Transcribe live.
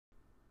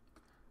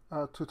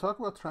To talk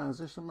about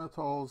transition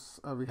metals,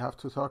 we have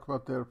to talk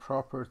about their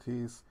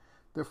properties.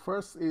 The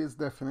first is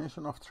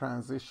definition of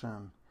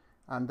transition,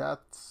 and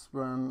that's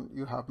when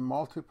you have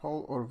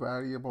multiple or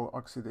variable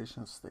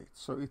oxidation states.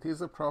 So it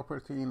is a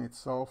property in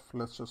itself.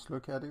 Let's just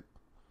look at it.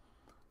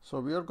 So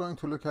we are going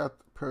to look at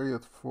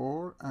period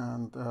 4,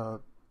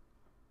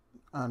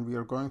 and we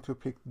are going to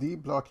pick D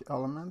block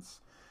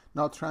elements.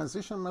 Now,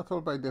 transition metal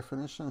by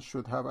definition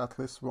should have at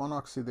least one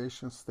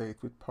oxidation state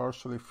with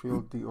partially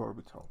filled d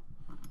orbital.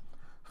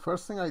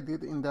 First thing I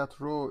did in that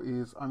row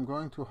is I'm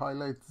going to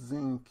highlight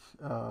zinc,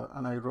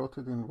 and I wrote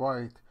it in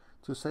white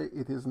to say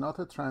it is not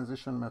a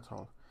transition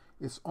metal.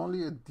 It's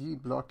only a D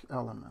block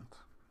element.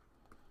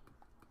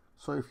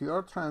 So if you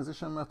are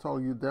transition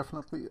metal, you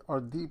definitely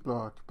are D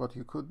block, but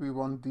you could be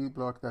one D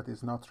block that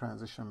is not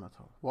transition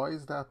metal. Why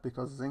is that?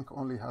 Because zinc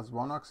only has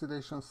one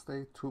oxidation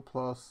state,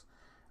 2+,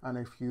 and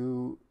if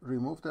you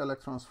remove the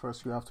electrons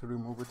first, you have to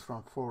remove it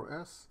from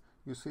 4s.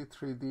 You see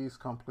 3D is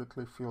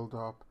completely filled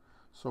up.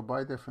 So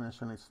by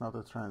definition, it's not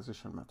a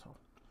transition metal.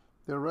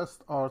 The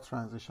rest are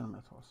transition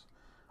metals.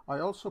 I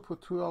also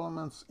put two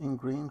elements in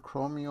green,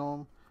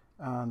 chromium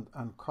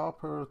and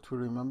copper, to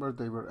remember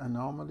they were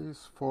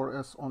anomalies.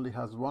 4s only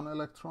has one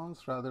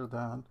electrons rather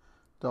than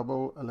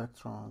double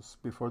electrons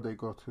before they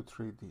go to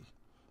 3D.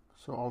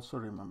 So also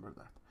remember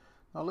that.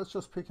 Now let's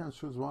just pick and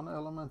choose one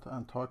element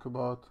and talk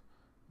about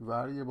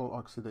variable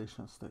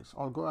oxidation states.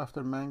 I'll go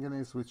after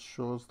manganese, which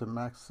shows the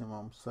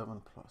maximum 7+.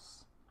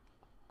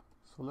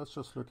 So let's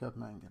just look at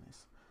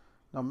manganese.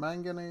 Now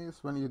manganese,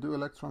 when you do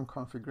electron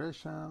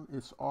configuration,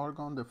 it's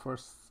argon. The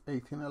first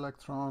 18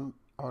 electrons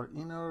are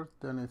inert,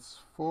 then it's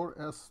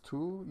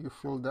 4s2, you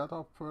fill that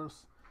up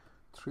first,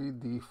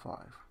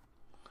 3d5.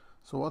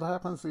 So what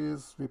happens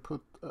is we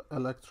put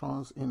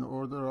electrons in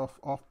order of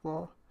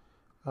aufbau.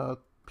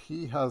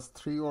 P has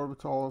 3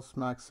 orbitals,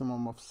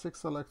 maximum of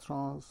 6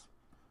 electrons.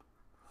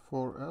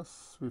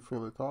 4s, we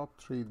fill it up,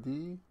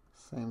 3d,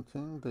 same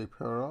thing, they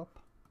pair up.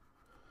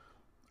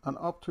 And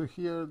up to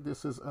here,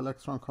 this is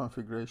electron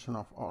configuration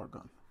of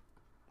argon.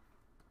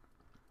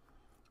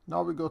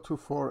 Now we go to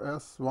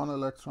 4s, 1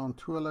 electron,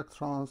 2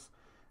 electrons,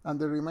 and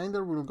the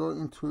remainder will go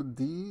into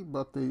D,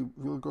 but they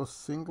will go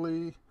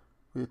singly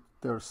with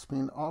their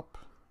spin up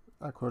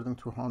according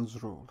to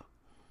Hund's rule.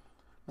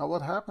 Now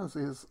what happens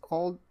is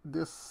all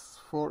this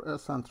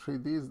 4s and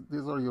 3d,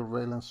 these are your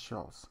valence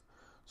shells.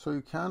 So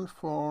you can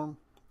form,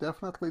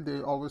 definitely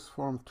they always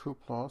form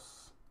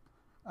 2+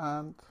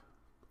 and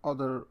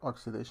other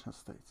oxidation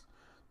states.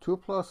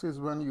 2+ is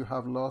when you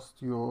have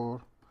lost your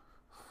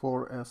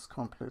 4s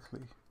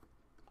completely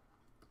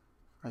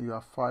and you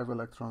have 5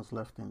 electrons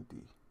left in D.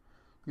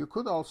 You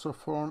could also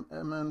form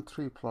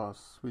Mn3+,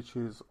 which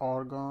is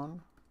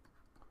argon.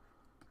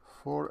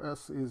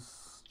 4s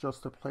is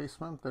just a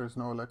placement, there is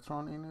no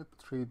electron in it,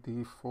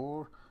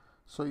 3d4.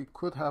 So you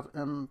could have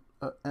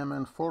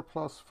Mn4+,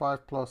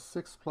 5+,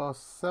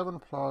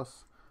 6+,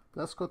 7+.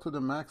 Let's go to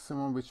the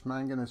maximum, which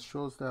manganese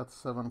shows that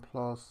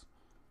 7+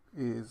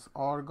 is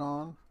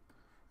argon,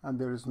 and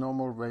there is no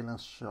more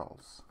valence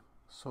shells.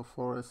 So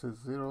 4s is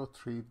 0,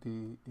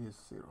 3d is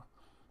 0.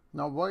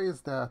 Now why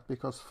is that?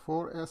 Because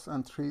 4s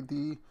and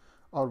 3d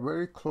are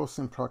very close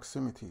in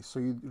proximity, so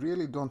you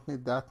really don't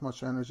need that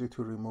much energy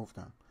to remove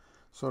them.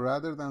 So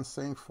rather than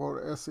saying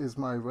 4s is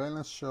my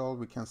valence shell,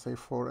 we can say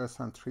 4s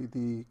and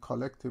 3d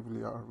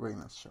collectively are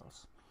valence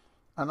shells.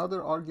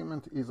 Another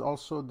argument is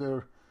also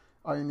their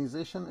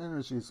ionization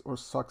energies, or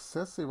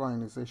successive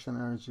ionization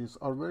energies,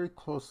 are very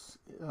close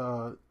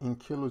in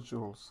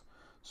kilojoules.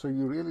 So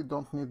you really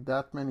don't need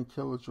that many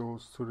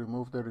kilojoules to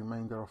remove the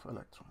remainder of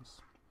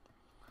electrons.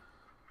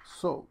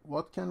 So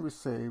what can we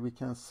say? We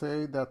can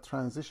say that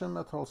transition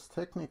metals,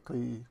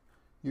 technically,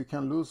 you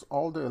can lose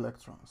all the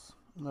electrons,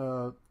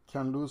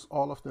 can lose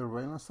all of their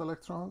valence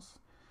electrons.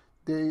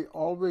 They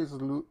always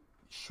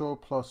show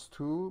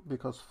 +2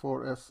 because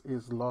 4s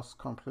is lost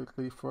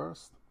completely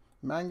first.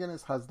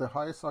 Manganese has the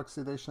highest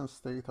oxidation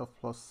state of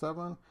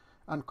 +7,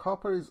 and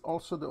copper is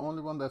also the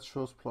only one that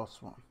shows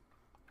 +1.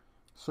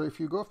 So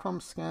if you go from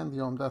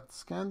scandium, that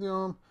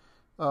scandium,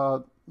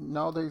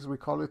 nowadays we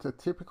call it a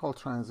typical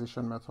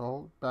transition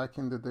metal. Back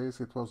in the days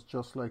it was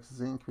just like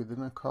zinc, we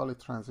didn't call it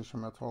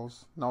transition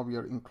metals. Now we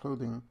are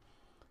including.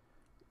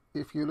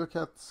 If you look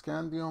at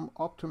scandium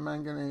up to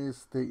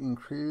manganese, they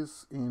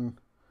increase in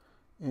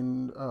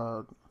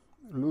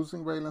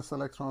losing valence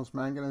electrons.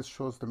 Manganese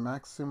shows the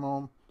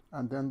maximum,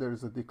 and then there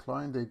is a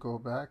decline, they go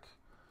back.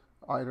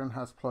 Iron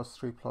has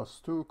 +3,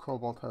 +2,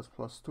 cobalt has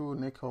 +2,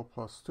 nickel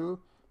 +2,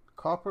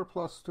 copper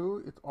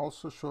 +2, it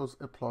also shows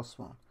a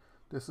 +1.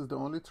 This is the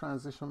only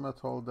transition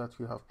metal that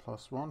you have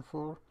 +1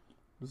 for.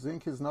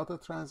 Zinc is not a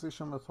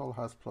transition metal,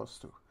 has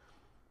 +2.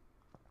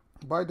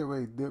 By the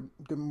way,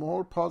 the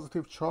more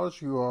positive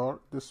charge you are,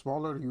 the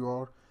smaller you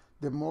are,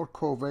 the more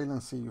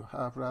covalency you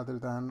have rather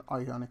than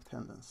ionic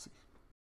tendency.